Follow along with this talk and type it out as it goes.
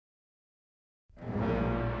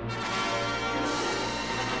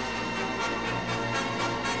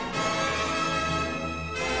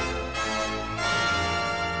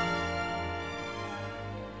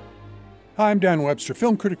Hi, I'm Dan Webster,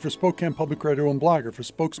 film critic for Spokane Public Radio and blogger for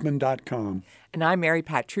Spokesman.com. And I'm Mary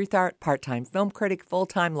Pat Treuthart, part-time film critic,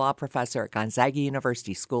 full-time law professor at Gonzaga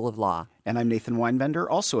University School of Law. And I'm Nathan Weinbender,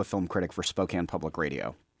 also a film critic for Spokane Public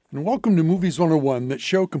Radio. And welcome to Movies 101, that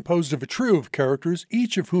show composed of a trio of characters,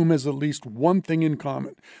 each of whom has at least one thing in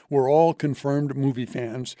common. We're all confirmed movie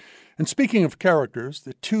fans. And speaking of characters,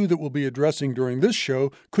 the two that we'll be addressing during this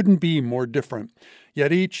show couldn't be more different.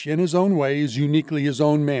 Yet each, in his own way, is uniquely his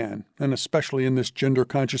own man. And especially in this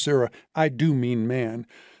gender-conscious era, I do mean man.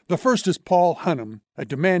 The first is Paul Hunham, a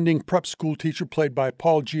demanding prep school teacher played by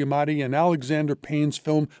Paul Giamatti in Alexander Payne's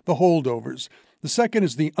film The Holdovers. The second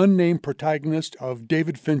is the unnamed protagonist of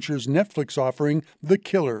David Fincher's Netflix offering, The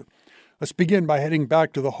Killer. Let's begin by heading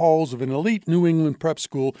back to the halls of an elite New England prep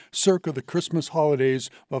school circa the Christmas holidays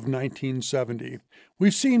of 1970.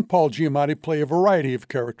 We've seen Paul Giamatti play a variety of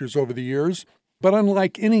characters over the years, but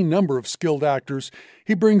unlike any number of skilled actors,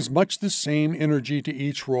 he brings much the same energy to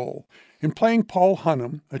each role. In playing Paul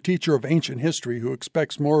Hunham, a teacher of ancient history who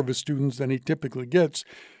expects more of his students than he typically gets,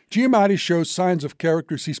 Giamatti shows signs of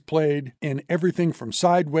characters he's played in everything from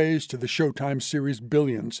Sideways to the Showtime series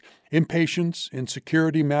Billions. Impatience,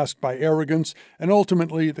 insecurity masked by arrogance, and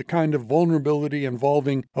ultimately the kind of vulnerability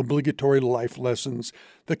involving obligatory life lessons.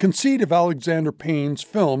 The conceit of Alexander Payne's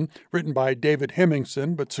film, written by David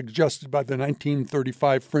Hemmingson but suggested by the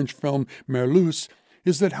 1935 French film Merluce,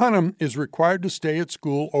 is that Hunham is required to stay at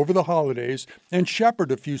school over the holidays and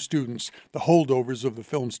shepherd a few students, the holdovers of the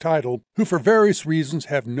film's title, who for various reasons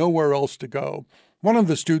have nowhere else to go. One of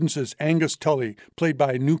the students is Angus Tully, played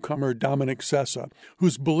by newcomer Dominic Sessa,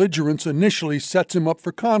 whose belligerence initially sets him up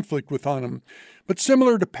for conflict with Hunham. But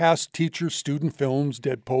similar to past teacher-student films,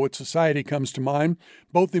 Dead Poet Society comes to mind,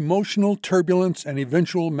 both emotional turbulence and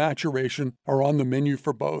eventual maturation are on the menu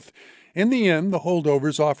for both. In the end, The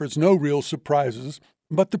Holdovers offers no real surprises,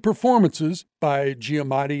 but the performances, by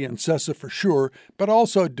Giamatti and Sessa for sure, but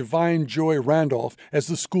also Divine Joy Randolph as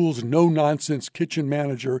the school's no-nonsense kitchen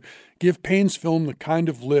manager, give Payne's film the kind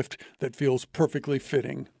of lift that feels perfectly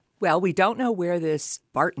fitting. Well, we don't know where this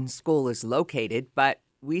Barton school is located, but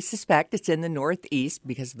we suspect it's in the Northeast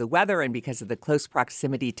because of the weather and because of the close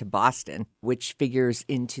proximity to Boston, which figures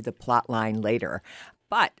into the plot line later.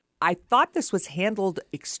 But I thought this was handled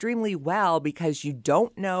extremely well because you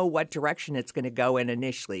don't know what direction it's going to go in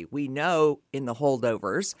initially. We know in The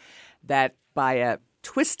Holdovers that by a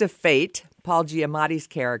twist of fate, Paul Giamatti's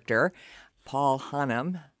character, Paul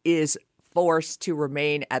Hunham, is forced to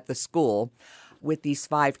remain at the school with these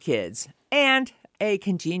 5 kids and a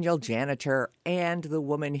congenial janitor and the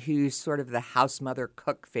woman who's sort of the house mother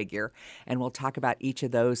cook figure. And we'll talk about each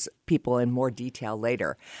of those people in more detail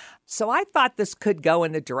later. So I thought this could go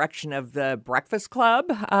in the direction of The Breakfast Club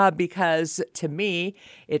because to me,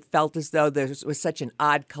 it felt as though there was such an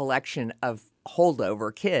odd collection of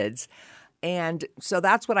holdover kids. And so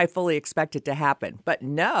that's what I fully expected to happen. But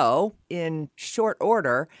no, in short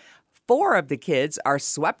order, 4 of the kids are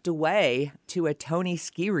swept away to a Tony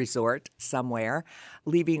ski resort somewhere,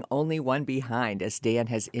 leaving only one behind, as Dan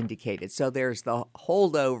has indicated. So there's the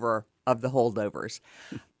holdover of the holdovers.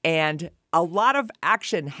 And a lot of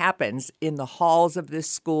action happens in the halls of this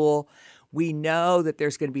school. We know that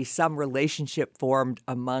there's going to be some relationship formed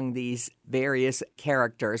among these various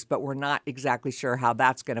characters, but we're not exactly sure how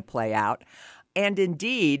that's going to play out. And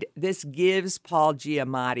indeed, this gives Paul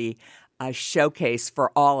Giamatti a showcase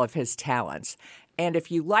for all of his talents. And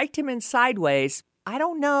if you liked him in Sideways, I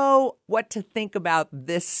don't know what to think about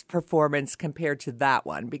this performance compared to that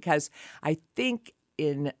one, because I think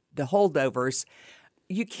in The Holdovers,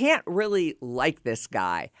 you can't really like this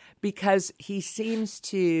guy because he seems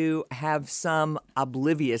to have some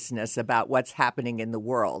obliviousness about what's happening in the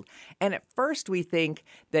world. And at first we think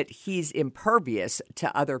that he's impervious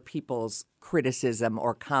to other people's criticism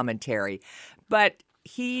or commentary. But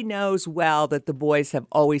he knows well that the boys have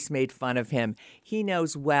always made fun of him. He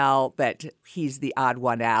knows well that he's the odd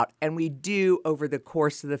one out. And we do, over the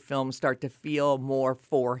course of the film, start to feel more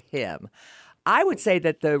for him. I would say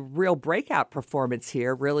that the real breakout performance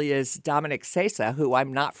here really is Dominic Sessa, who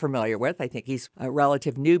I'm not familiar with. I think he's a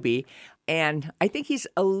relative newbie. And I think he's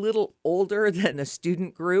a little older than the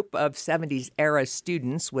student group of 70s era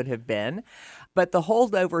students would have been. But The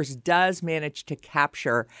Holdovers does manage to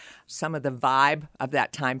capture some of the vibe of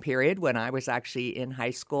that time period when I was actually in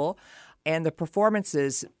high school. And the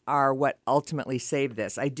performances are what ultimately saved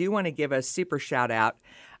this. I do want to give a super shout out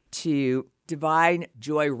to Divine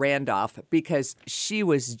Joy Randolph because she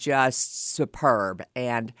was just superb.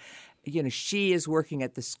 And you know, she is working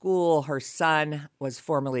at the school. Her son was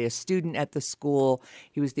formerly a student at the school.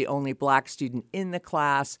 He was the only black student in the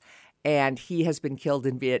class. and he has been killed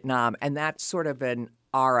in Vietnam. And that's sort of an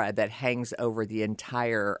aura that hangs over the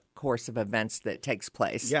entire course of events that takes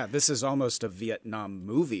place. Yeah, this is almost a Vietnam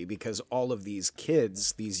movie because all of these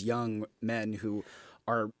kids, these young men who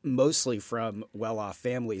are mostly from well-off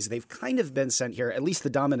families, they've kind of been sent here. At least the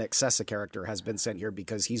Dominic Sessa character has been sent here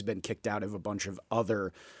because he's been kicked out of a bunch of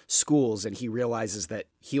other schools, and he realizes that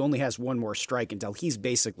he only has one more strike until he's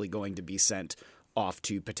basically going to be sent off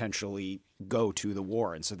to potentially go to the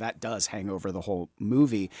war. And so that does hang over the whole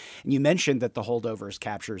movie. And you mentioned that the Holdovers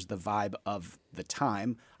captures the vibe of the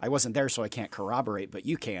time. I wasn't there, so I can't corroborate, but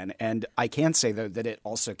you can. And I can say, though, that it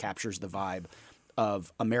also captures the vibe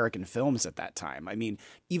of American films at that time. I mean,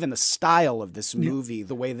 even the style of this movie,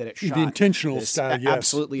 the way that it's shot. The intentional style, yes.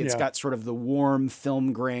 Absolutely. It's got sort of the warm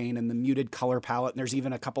film grain and the muted color palette. And there's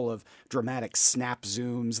even a couple of dramatic snap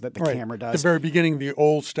zooms that the camera does. At the very beginning, the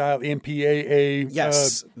old style MPAA.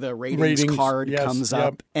 Yes, the ratings card comes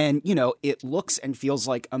up. And, you know, it looks and feels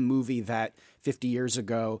like a movie that 50 years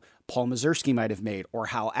ago Paul Mazursky might have made or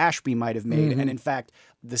Hal Ashby might have made. And in fact,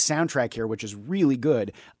 the soundtrack here, which is really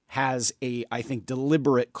good, has a, I think,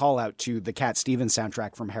 deliberate call out to the Cat Stevens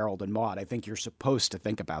soundtrack from Harold and Maude. I think you're supposed to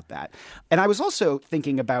think about that. And I was also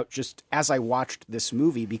thinking about, just as I watched this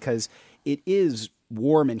movie, because it is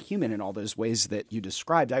warm and human in all those ways that you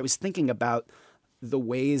described, I was thinking about the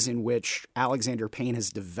ways in which Alexander Payne has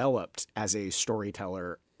developed as a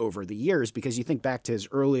storyteller over the years, because you think back to his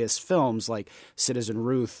earliest films like Citizen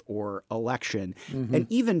Ruth or Election, and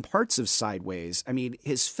even parts of Sideways. I mean,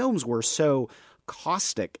 his films were so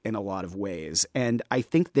caustic in a lot of ways. And I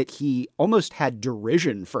think that he almost had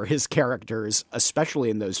derision for his characters, especially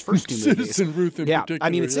in those first two movies. Citizen Ruth in particular. I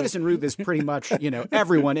mean, Citizen Ruth is pretty much, you know,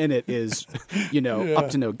 everyone in it is, you know, up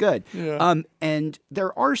to no good. And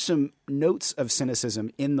there are some notes of cynicism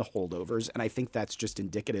in the Holdovers, and I think that's just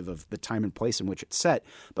indicative of the time and place in which it's set.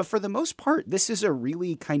 But for the most part, this is a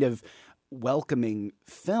really kind of welcoming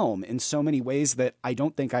film in so many ways that I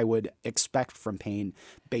don't think I would expect from Payne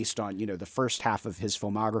based on, you know, the first half of his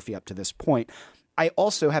filmography up to this point. I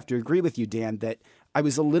also have to agree with you, Dan, that I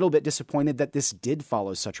was a little bit disappointed that this did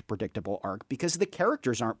follow such a predictable arc, because the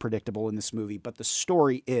characters aren't predictable in this movie, but the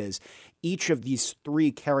story is. Each of these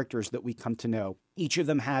three characters that we come to know, each of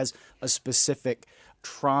them has a specific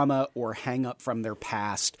trauma or hang up from their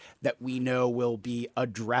past that we know will be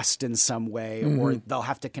addressed in some way or they'll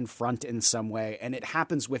have to confront in some way. And it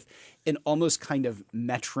happens with an almost kind of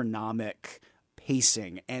metronomic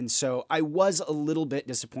pacing. And so I was a little bit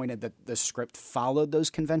disappointed that the script followed those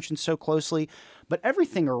conventions so closely, but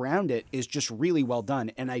everything around it is just really well done.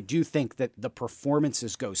 And I do think that the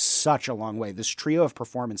performances go such a long way. This trio of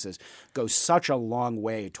performances goes such a long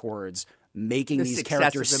way towards making these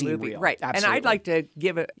characters seem real. Right. Absolutely. And I'd like to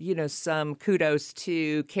give some kudos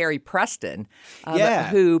to Carrie Preston,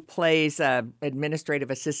 who plays an administrative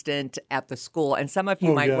assistant at the school. And some of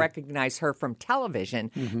you might recognize her from television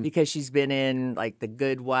because she's been in like The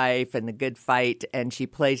Good Wife and The Good Fight, and she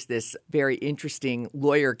plays this very interesting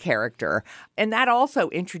lawyer character. And that also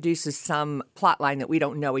introduces some plot line that we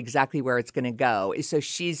don't know exactly where it's going to go. So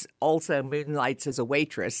she's also moonlights as a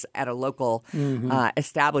waitress at a local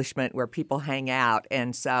establishment where people hang out.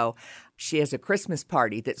 And so she has a Christmas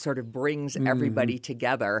party that sort of brings everybody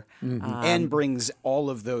together. And brings all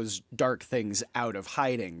of those dark things out of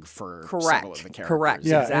hiding for several of the characters. Correct.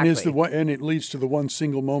 Yeah, Exactly. and it leads to the one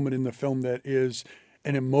single moment in the film that is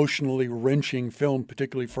an emotionally wrenching film,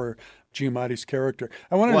 particularly for Giamatti's character.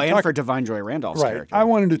 And for Divine Joy Randolph's character. I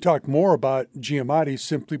wanted to talk more about Giamatti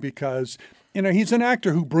simply because, you know, he's an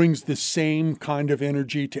actor who brings the same kind of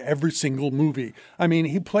energy to every single movie. I mean,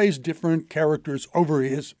 he plays different characters over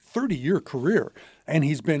his 30-year career, and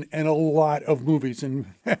he's been in a lot of movies and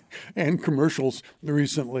and commercials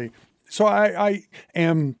recently. So I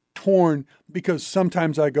am torn because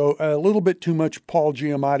sometimes I go a little bit too much Paul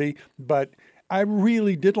Giamatti, but I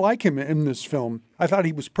really did like him in this film. I thought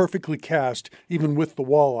he was perfectly cast, even with the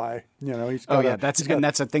walleye. You know, that's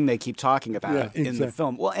a thing they keep talking about in the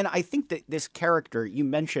film. Well, and I think that this character, you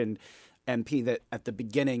mentioned, MP, that at the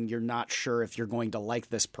beginning you're not sure if you're going to like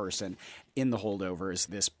this person in the Holdovers,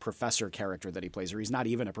 this professor character that he plays, or he's not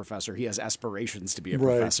even a professor. He has aspirations to be a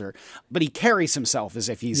professor, but he carries himself as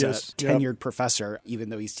if he's a tenured professor,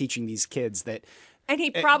 even though he's teaching these kids that. And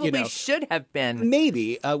he probably should have been.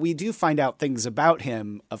 Maybe. We do find out things about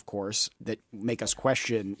him, of course, that make us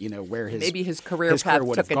question, where his career path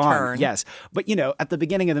would took have a gone. turn. Yes. But, at the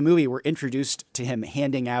beginning of the movie, we're introduced to him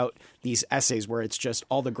handing out these essays where it's just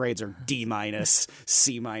all the grades are D-,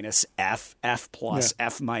 C-, F, F+,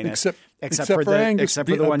 F-, except for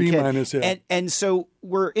the one B-, kid. yeah. And so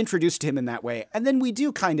we're introduced to him in that way. And then we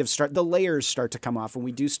do kind of the layers start to come off, and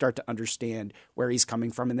we do start to understand where he's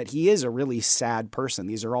coming from and that he is a really sad person.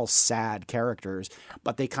 These are all sad characters,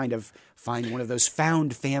 but they kind of find one of those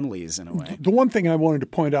found families in a way. The one thing I wanted to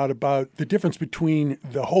point out about the difference between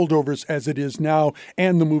the Holdovers as it is now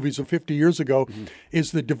and the movies of 50 years ago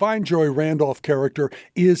is the Divine Joy Randolph character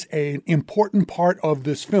is an important part of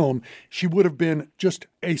this film. She would have been just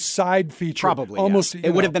a side feature. Probably, almost. Yes.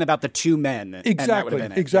 It would have been about the two men. Exactly, and that would have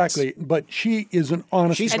been it. Exactly. Yes. But she is an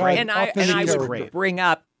honest, She's and, great. and I character. would bring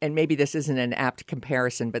up, and maybe this isn't an apt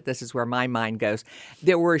comparison, but this is where my mind goes.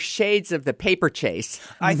 There were shades of the Paper Chase.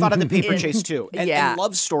 I thought of the Paper Chase too, and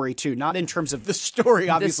Love Story too. Not in terms of the story,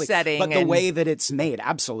 obviously, the setting, but the way that it's made.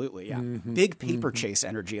 Absolutely, yeah. Big Paper Chase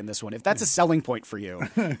energy in this one. If that's a selling point for you,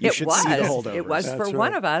 you should see the Holdovers. It was for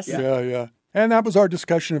one of us. Yeah. And that was our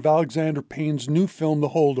discussion of Alexander Payne's new film, The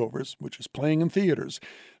Holdovers, which is playing in theaters.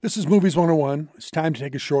 This is Movies 101. It's time to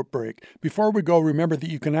take a short break. Before we go, remember that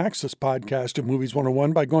you can access podcast of Movies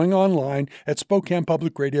 101 by going online at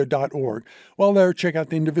SpokanePublicRadio.org. While there, check out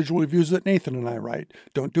the individual reviews that Nathan and I write.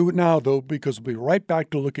 Don't do it now, though, because we'll be right back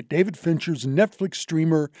to look at David Fincher's Netflix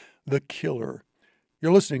streamer, The Killer.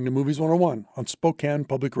 You're listening to Movies 101 on Spokane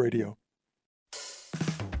Public Radio.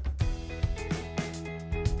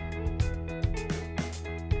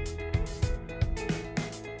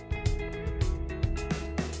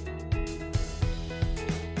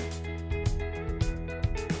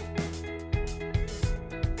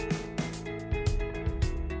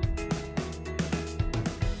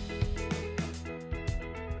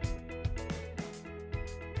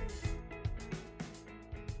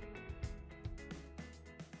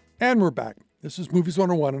 And we're back. This is Movies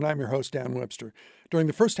 101, and I'm your host, Dan Webster. During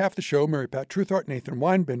the first half of the show, Mary Pat Treuthart, Nathan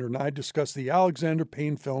Weinbender, and I discussed the Alexander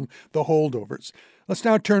Payne film, The Holdovers. Let's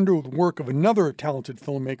now turn to the work of another talented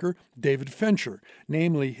filmmaker, David Fincher,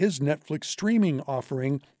 namely his Netflix streaming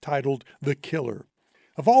offering titled The Killer.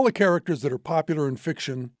 Of all the characters that are popular in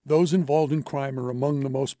fiction, those involved in crime are among the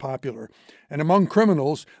most popular. And among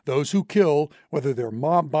criminals, those who kill, whether they're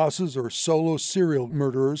mob bosses or solo serial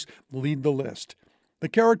murderers, lead the list. The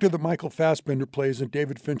character that Michael Fassbender plays in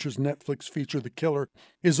David Fincher's Netflix feature, The Killer,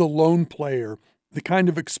 is a lone player, the kind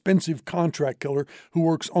of expensive contract killer who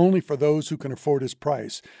works only for those who can afford his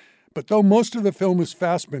price. But though most of the film is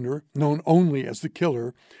Fassbender, known only as The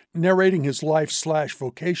Killer, narrating his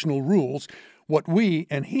life/vocational rules, what we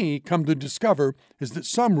and he come to discover is that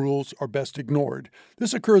some rules are best ignored.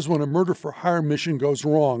 This occurs when a murder-for-hire mission goes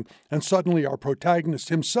wrong, and suddenly our protagonist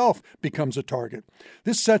himself becomes a target.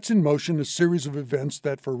 This sets in motion a series of events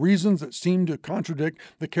that, for reasons that seem to contradict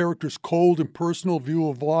the character's cold and personal view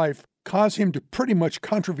of life, cause him to pretty much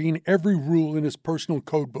contravene every rule in his personal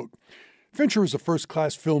codebook. Fincher is a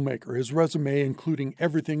first-class filmmaker, his resume including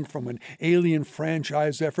everything from an Alien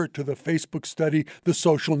franchise effort to the Facebook study The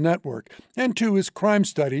Social Network, and to his crime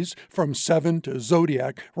studies from Seven to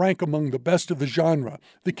Zodiac rank among the best of the genre.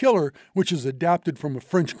 The Killer, which is adapted from a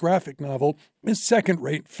French graphic novel, is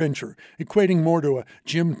second-rate Fincher, equating more to a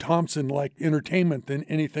Jim Thompson-like entertainment than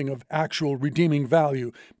anything of actual redeeming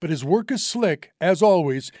value. But his work is slick, as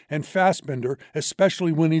always, and Fassbender,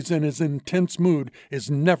 especially when he's in his intense mood, is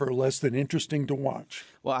never less than interesting to watch.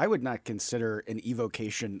 Well, I would not consider an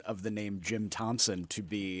evocation of the name Jim Thompson to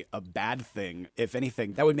be a bad thing. If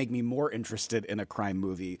anything, that would make me more interested in a crime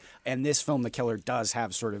movie. And this film, The Killer, does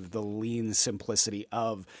have sort of the lean simplicity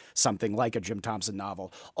of something like a Jim Thompson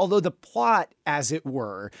novel. Although the plot, as it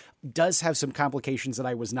were, does have some complications that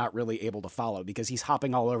I was not really able to follow because he's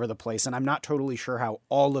hopping all over the place. And I'm not totally sure how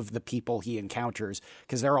all of the people he encounters,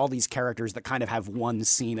 because there are all these characters that kind of have one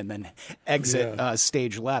scene and then exit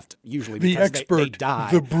stage left, usually because they die.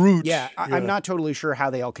 The brute. Yeah, I'm not totally sure how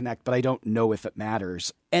they all connect, but I don't know if it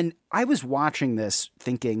matters. And I was watching this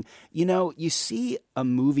thinking, you see a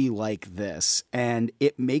movie like this, and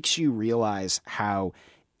it makes you realize how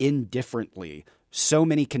indifferently so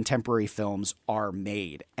many contemporary films are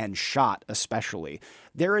made and shot especially.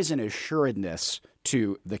 There is an assuredness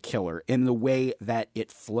to The Killer in the way that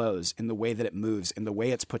it flows, in the way that it moves, in the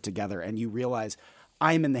way it's put together, and you realize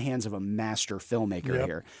I'm in the hands of a master filmmaker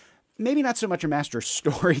here. Maybe not so much a master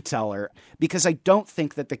storyteller, because I don't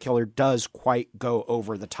think that The Killer does quite go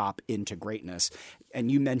over the top into greatness. And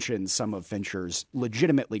you mentioned some of Fincher's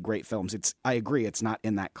legitimately great films. I agree, it's not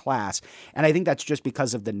in that class. And I think that's just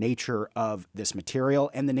because of the nature of this material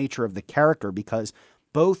and the nature of the character, because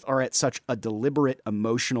both are at such a deliberate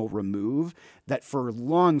emotional remove that for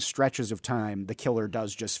long stretches of time, the killer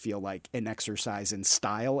does just feel like an exercise in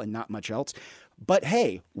style and not much else. But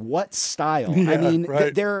hey, what style? Yeah, I mean,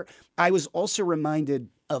 right. I was also reminded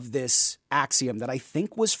of this axiom that I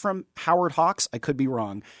think was from Howard Hawks. I could be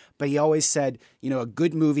wrong, but he always said, a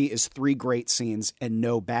good movie is 3 great scenes and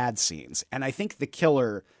no bad scenes. And I think The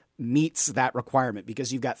Killer meets that requirement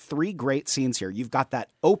because you've got 3 great scenes here. You've got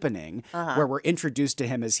that opening where we're introduced to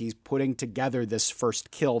him as he's putting together this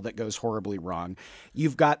first kill that goes horribly wrong.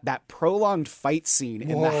 You've got that prolonged fight scene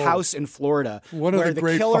in the house in Florida where the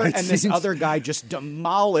killer and this other guy just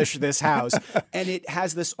demolish this house. And it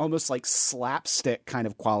has this almost like slapstick kind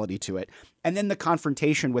of quality to it. And then the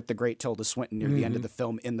confrontation with the great Tilda Swinton near the end of the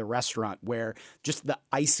film in the restaurant, where just the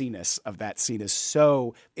iciness of that scene is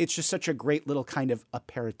it's just such a great little kind of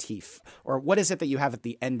aperitif. Or what is it that you have at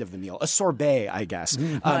the end of the meal? A sorbet, I guess,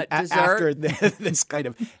 after this kind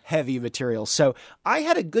of heavy material. So I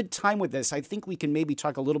had a good time with this. I think we can maybe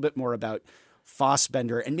talk a little bit more about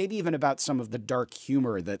Fassbender and maybe even about some of the dark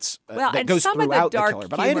humor that goes throughout the Killer.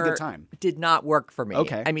 But I had a good time. Did not work for me.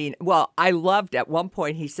 Okay. I mean, I loved at one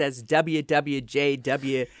point he says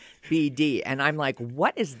WWJWBD, and I'm like,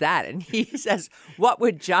 what is that? And he says, what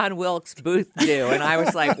would John Wilkes Booth do? And I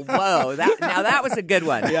was like, whoa, that was a good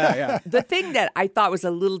one. Yeah. The thing that I thought was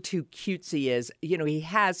a little too cutesy is, he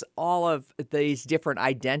has all of these different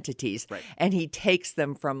identities, right, and he takes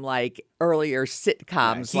them from like earlier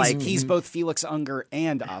sitcoms. Right. He's both Felix Unger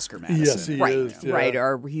and Oscar Madison. Yes, he is. Yeah. Right,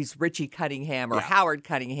 or he's Richie Cunningham or Howard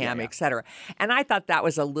Cunningham, etc. And I thought that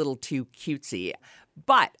was a little too cutesy.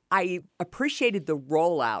 But I appreciated the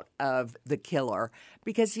rollout of the killer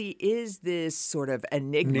because he is this sort of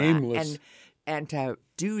enigma. Nameless. And to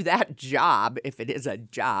do that job, if it is a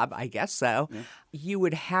job, I guess so, you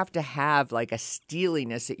would have to have like a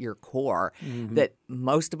steeliness at your core that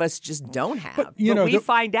most of us just don't have. But we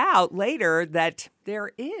find out later that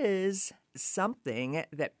there is something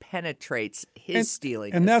that penetrates his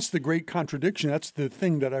steeliness. And that's the great contradiction. That's the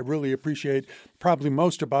thing that I really appreciate probably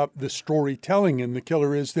most about the storytelling in The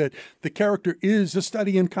Killer is that the character is a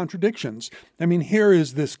study in contradictions. I mean, here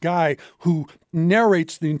is this guy who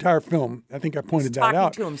narrates the entire film. I think I pointed that out. He's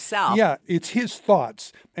talking to himself. Yeah, it's his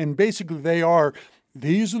thoughts. And basically these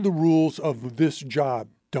are the rules of this job.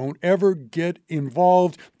 Don't ever get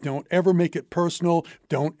involved. Don't ever make it personal.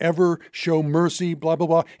 Don't ever show mercy, blah, blah,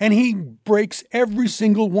 blah. And he breaks every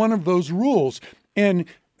single one of those rules. And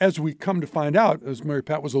as we come to find out, as Mary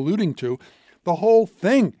Pat was alluding to, the whole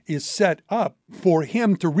thing is set up for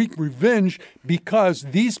him to wreak revenge because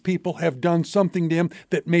these people have done something to him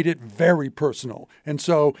that made it very personal. And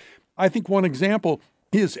so I think one example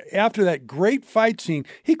is after that great fight scene,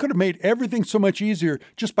 he could have made everything so much easier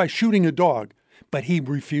just by shooting a dog. But he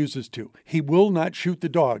refuses to. He will not shoot the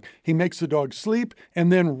dog. He makes the dog sleep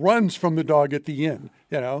and then runs from the dog at the end,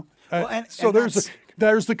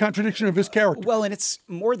 there's the contradiction of his character. Well, and it's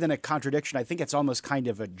more than a contradiction. I think it's almost kind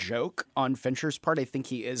of a joke on Fincher's part. I think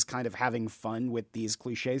he is kind of having fun with these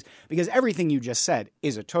cliches because everything you just said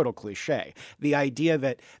is a total cliche. The idea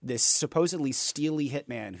that this supposedly steely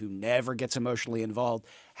hitman who never gets emotionally involved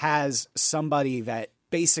has somebody that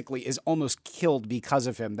basically is almost killed because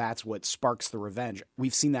of him. That's what sparks the revenge.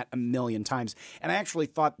 We've seen that a million times. And I actually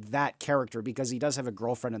thought that character, because he does have a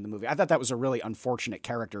girlfriend in the movie, I thought that was a really unfortunate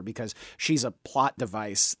character because she's a plot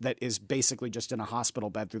device that is basically just in a hospital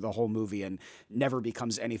bed through the whole movie and never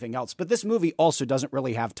becomes anything else. But this movie also doesn't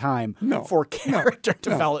really have time for character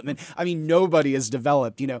development. I mean, nobody is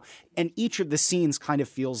developed, and each of the scenes kind of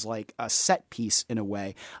feels like a set piece in a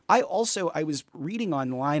way. I was reading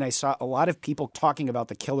online, I saw a lot of people talking about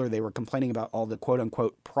the killer. They were complaining about all the quote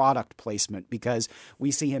unquote product placement because we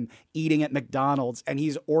see him eating at McDonald's and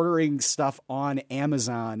he's ordering stuff on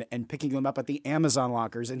Amazon and picking them up at the Amazon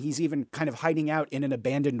lockers. And he's even kind of hiding out in an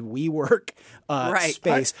abandoned WeWork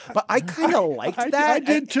space. But I kind of liked that. I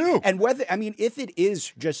did too. And if it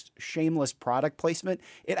is just shameless product placement,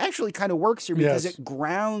 it actually kind of works here because it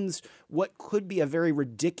grounds what could be a very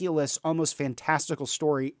ridiculous, almost fantastical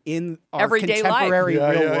story in our everyday contemporary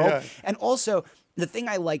life. real world. Yeah. And also, the thing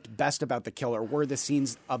I liked best about The Killer were the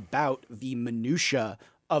scenes about the minutia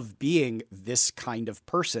of being this kind of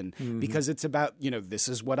person because it's about, this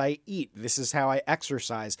is what I eat. This is how I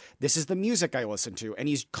exercise. This is the music I listen to. And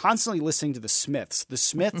he's constantly listening to the Smiths. The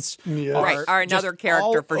Smiths are another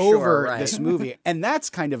character for over sure. This movie. And that's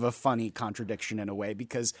kind of a funny contradiction in a way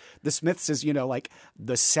because the Smiths is, like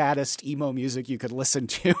the saddest emo music you could listen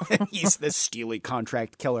to. And he's this steely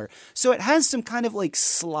contract killer. So it has some kind of like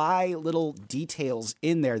sly little details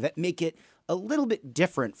in there that make it a little bit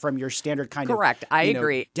different from your standard kind of Correct. I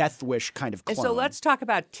agree. Death Wish kind of clone. And so let's talk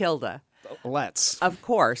about Tilda. Let's. Of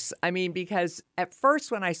course. I mean, because at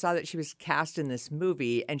first when I saw that she was cast in this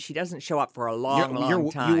movie and she doesn't show up for a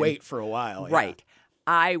long time. You wait for a while. Yeah. Right.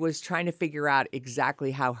 I was trying to figure out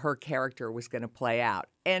exactly how her character was going to play out.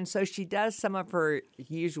 And so she does some of her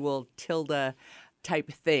usual Tilda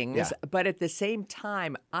type things. But at the same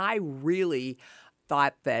time, I really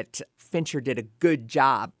thought that Fincher did a good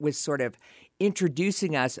job with sort of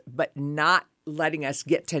introducing us, but not letting us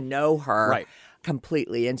get to know her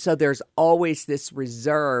completely. And so there's always this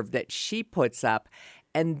reserve that she puts up.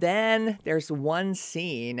 And then there's one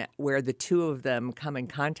scene where the two of them come in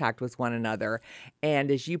contact with one another.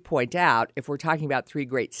 And as you point out, if we're talking about three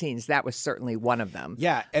great scenes, that was certainly one of them.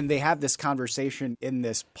 Yeah, and they have this conversation in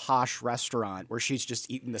this posh restaurant where she's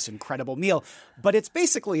just eating this incredible meal. But it's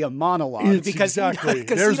basically a monologue because he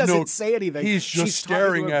doesn't say anything. He's just she's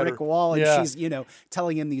staring to a at brick her. wall, and she's,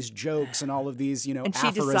 telling him these jokes and all of these, and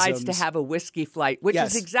aphorisms. she decides to have a whiskey flight, which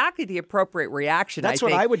is exactly the appropriate reaction. That's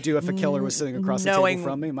what I would do if a killer was sitting across the table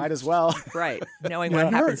from me. Might as well. Right. Knowing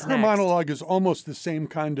what happens her next. monologue is almost the same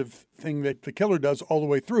kind of thing that the killer does all the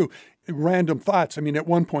way through. Random thoughts. I mean, at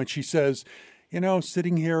one point she says,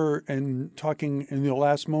 sitting here and talking in the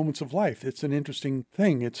last moments of life, it's an interesting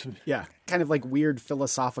thing. It's kind of like weird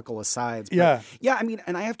philosophical asides. But I mean,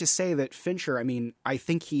 and I have to say that Fincher, I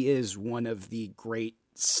think he is one of the great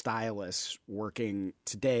stylists working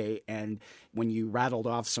today. And when you rattled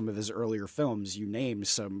off some of his earlier films, you named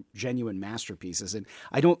some genuine masterpieces. And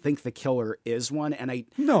I don't think The Killer is one. And I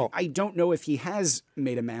don't know if he has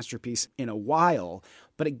made a masterpiece in a while.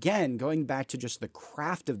 But again, going back to just the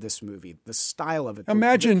craft of this movie, the style of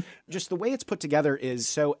it. Just the way it's put together is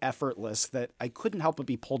so effortless that I couldn't help but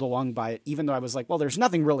be pulled along by it, even though I was like, well, there's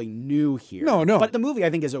nothing really new here. No. But the movie,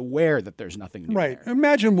 I think, is aware that there's nothing new there.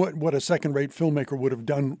 Imagine what a second-rate filmmaker would have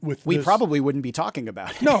done with this. We probably wouldn't be talking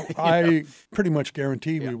about it. No, I pretty much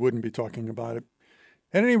guarantee we wouldn't be talking about it.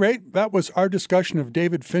 At any rate, that was our discussion of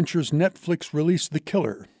David Fincher's Netflix release, The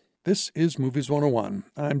Killer. This is Movies 101.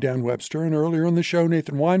 I'm Dan Webster, and earlier in the show,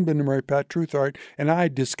 Nathan Weinbender and Mary Pat Treuthart and I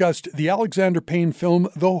discussed the Alexander Payne film,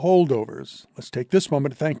 The Holdovers. Let's take this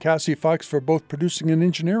moment to thank Cassie Fox for both producing and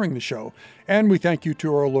engineering the show. And we thank you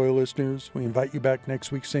to our loyal listeners. We invite you back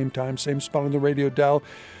next week, same time, same spot on the radio dial,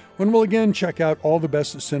 when we'll again check out all the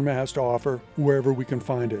best that cinema has to offer, wherever we can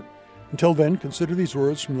find it. Until then, consider these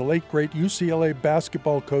words from the late, great UCLA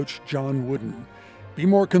basketball coach, John Wooden. Be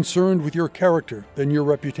more concerned with your character than your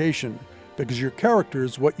reputation, because your character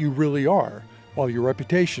is what you really are, while your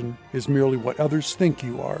reputation is merely what others think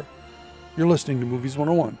you are. You're listening to Movies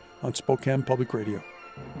 101 on Spokane Public Radio.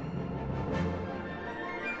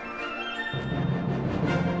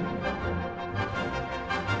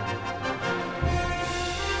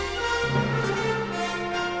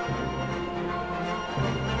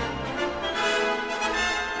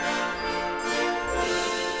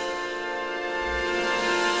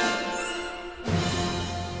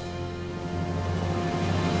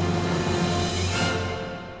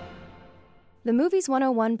 The Movies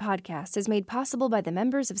 101 podcast is made possible by the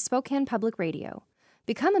members of Spokane Public Radio.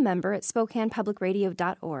 Become a member at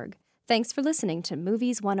SpokanePublicRadio.org. Thanks for listening to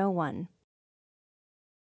Movies 101.